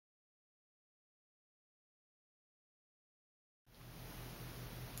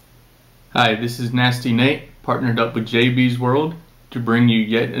Hi, this is Nasty Nate, partnered up with JB's World to bring you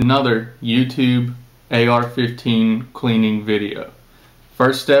yet another YouTube AR-15 cleaning video.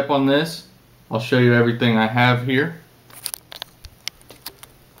 First step on this, I'll show you everything I have here.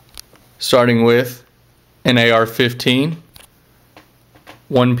 Starting with an AR-15,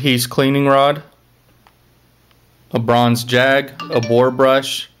 one-piece cleaning rod, a bronze jag, a bore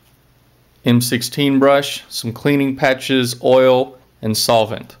brush, M16 brush, some cleaning patches, oil, and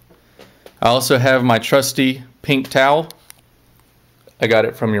solvent. I also have my trusty pink towel. I got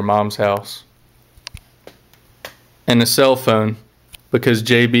it from your mom's house. And a cell phone, because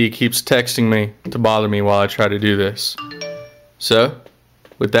JB keeps texting me to bother me while I try to do this. So,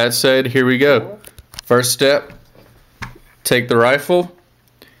 with that said, here we go. First step, take the rifle,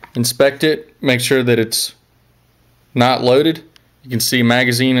 inspect it, make sure that it's not loaded. You can see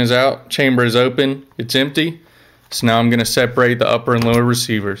magazine is out, chamber is open, it's empty. So now I'm going to separate the upper and lower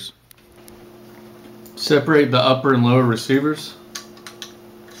receivers. Separate the upper and lower receivers.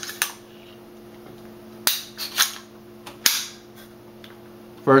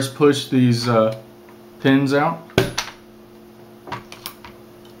 First push these pins out.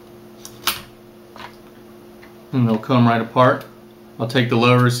 And they'll come right apart. I'll take the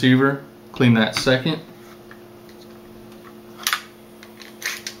lower receiver, clean that second.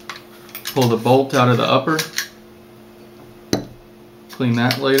 Pull the bolt out of the upper. Clean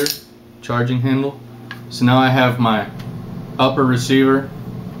that later. Charging handle. So now I have my upper receiver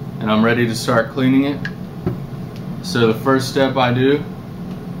and I'm ready to start cleaning it. So the first step I do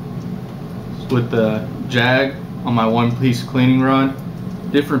is with the jag on my one-piece cleaning rod.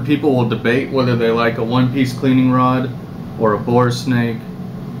 Different people will debate whether they like a one-piece cleaning rod or a bore snake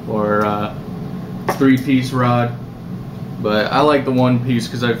or a three-piece rod. But I like the one-piece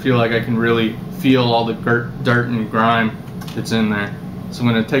because I feel like I can really feel all the dirt and grime that's in there. So I'm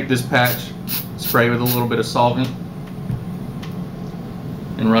going to take this patch, spray with a little bit of solvent,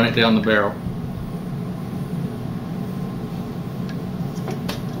 and run it down the barrel.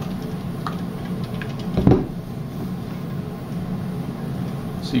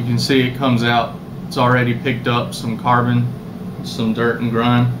 So you can see it comes out, it's already picked up some carbon, some dirt and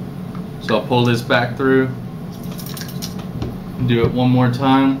grime. So I'll pull this back through and do it one more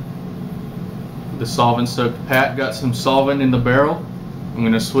time. The solvent soaked pat, got some solvent in the barrel. I'm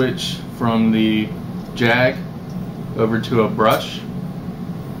going to switch from the jag over to a brush.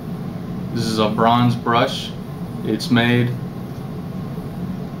 This is a bronze brush. It's made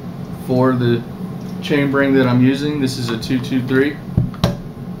for the chambering that I'm using. This is a 223.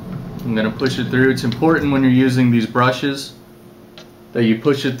 I'm going to push it through. It's important when you're using these brushes that you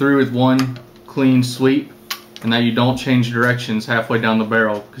push it through with one clean sweep and that you don't change directions halfway down the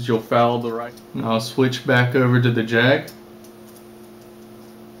barrel because you'll foul the right. Now I'll switch back over to the jag.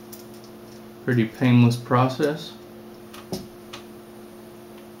 Pretty painless process.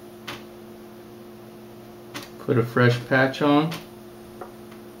 Put a fresh patch on.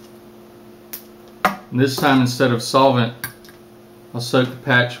 And this time, instead of solvent, I'll soak the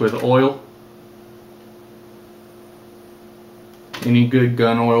patch with oil. Any good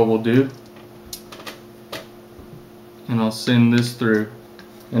gun oil will do. And I'll send this through.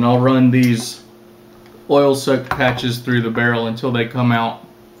 And I'll run these oil soaked patches through the barrel until they come out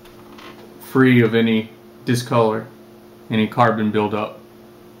free of any discolor, any carbon buildup.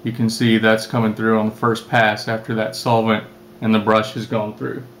 You can see that's coming through on the first pass after that solvent and the brush has gone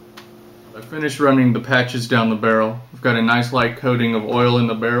through. I finished running the patches down the barrel. I've got a nice light coating of oil in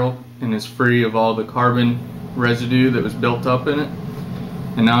the barrel and it's free of all the carbon residue that was built up in it.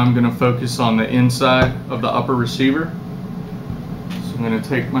 And now I'm going to focus on the inside of the upper receiver. So I'm going to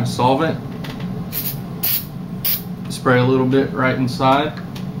take my solvent, spray a little bit right inside,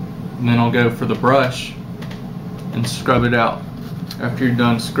 and then I'll go for the brush and scrub it out. After you're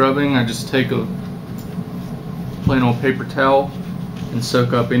done scrubbing, I just take a plain old paper towel and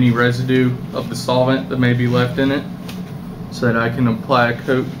soak up any residue of the solvent that may be left in it so that I can apply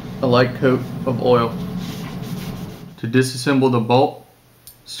a light coat of oil. To disassemble the bolt,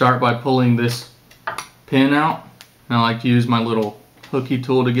 start by pulling this pin out. And I like to use my little hooky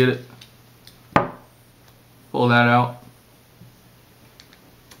tool to get it. Pull that out.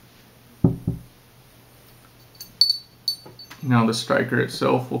 Now the striker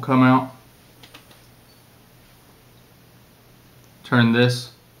itself will come out. Turn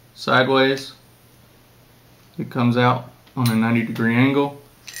this sideways. It comes out on a 90-degree angle.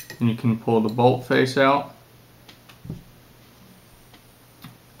 And you can pull the bolt face out.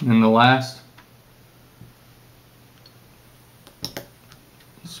 And then the last,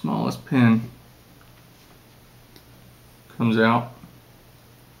 smallest pin comes out.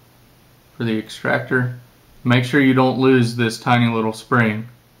 for the extractor. Make sure you don't lose this tiny little spring,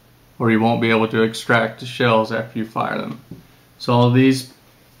 or you won't be able to extract the shells after you fire them. So all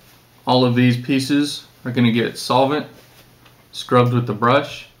of these pieces are going to get solvent, scrubbed with the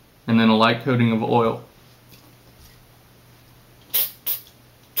brush, and then a light coating of oil.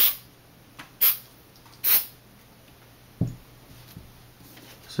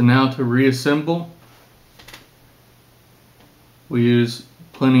 So now to reassemble, we use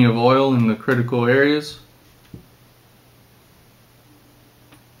plenty of oil in the critical areas.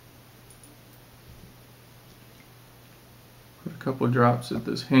 Put a couple drops at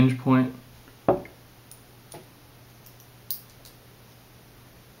this hinge point.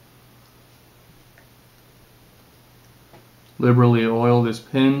 Liberally oil this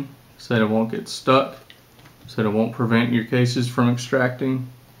pin so that it won't get stuck, so that it won't prevent your cases from extracting.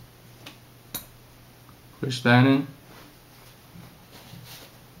 Push that in.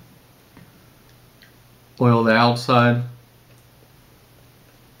 Oil the outside of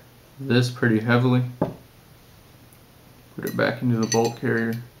this pretty heavily. Put it back into the bolt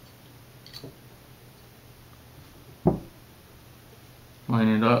carrier. Line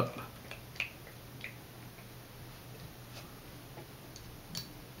it up.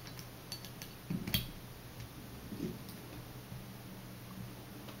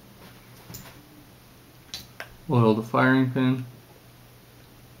 Oil the firing pin.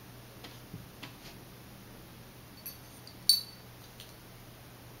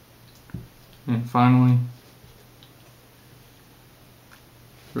 And finally,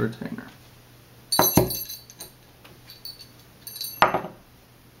 the retainer.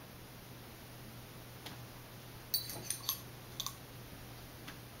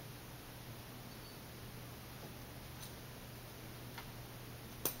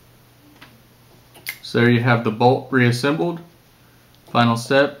 So there you have the bolt reassembled. Final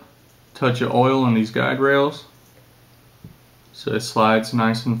step, touch of oil on these guide rails so it slides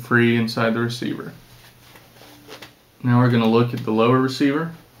nice and free inside the receiver. Now we're going to look at the lower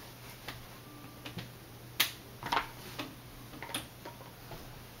receiver.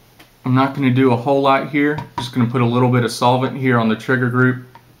 I'm not going to do a whole lot here, just going to put a little bit of solvent here on the trigger group,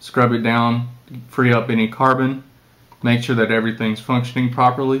 scrub it down, free up any carbon, make sure that everything's functioning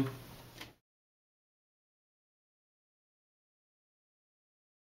properly.